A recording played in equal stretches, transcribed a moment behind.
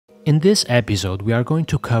In this episode, we are going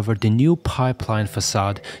to cover the new Pipeline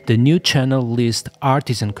Facade, the new channel list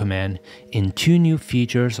Artisan command, and 2 new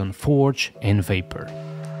features on Forge and Vapor.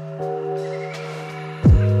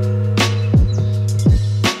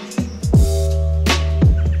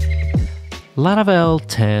 Laravel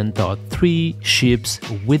 10.3 ships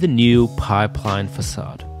with a new Pipeline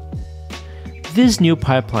Facade. This new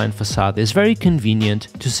Pipeline Facade is very convenient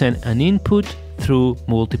to send an input through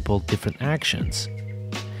multiple different actions.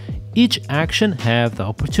 Each action have the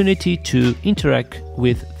opportunity to interact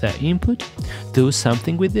with the input, do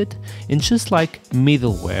something with it, and just like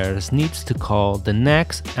middlewares needs to call the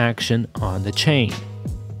next action on the chain.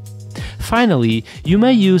 Finally, you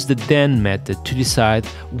may use the then method to decide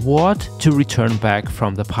what to return back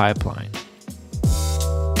from the pipeline.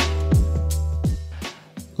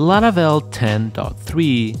 Laravel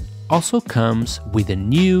 10.3 also comes with a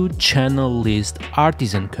new channel list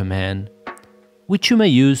Artisan command, which you may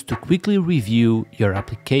use to quickly review your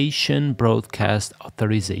application broadcast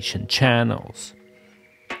authorization channels.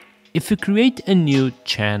 If you create a new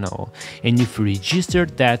channel and if you register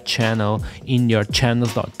that channel in your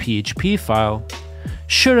channels.php file,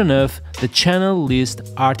 sure enough, the channel list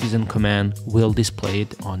Artisan command will display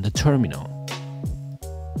it on the terminal.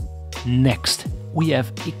 Next, we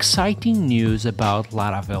have exciting news about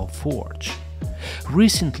Laravel Forge.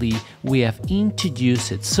 Recently, we have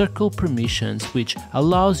introduced circle permissions, which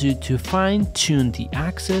allows you to fine-tune the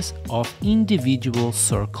access of individual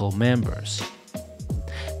circle members.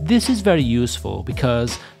 This is very useful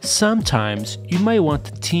because sometimes you may want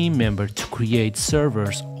a team member to create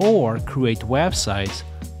servers or create websites,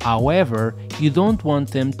 however, you don't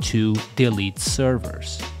want them to delete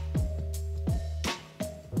servers.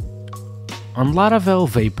 On Laravel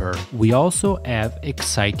Vapor, we also have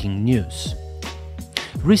exciting news.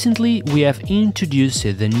 Recently, we have introduced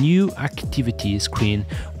the new activity screen,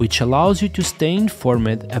 which allows you to stay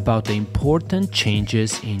informed about the important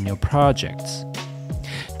changes in your projects.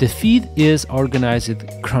 The feed is organized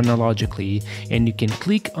chronologically, and you can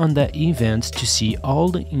click on the events to see all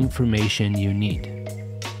the information you need.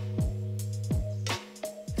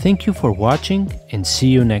 Thank you for watching, and see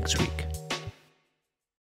you next week.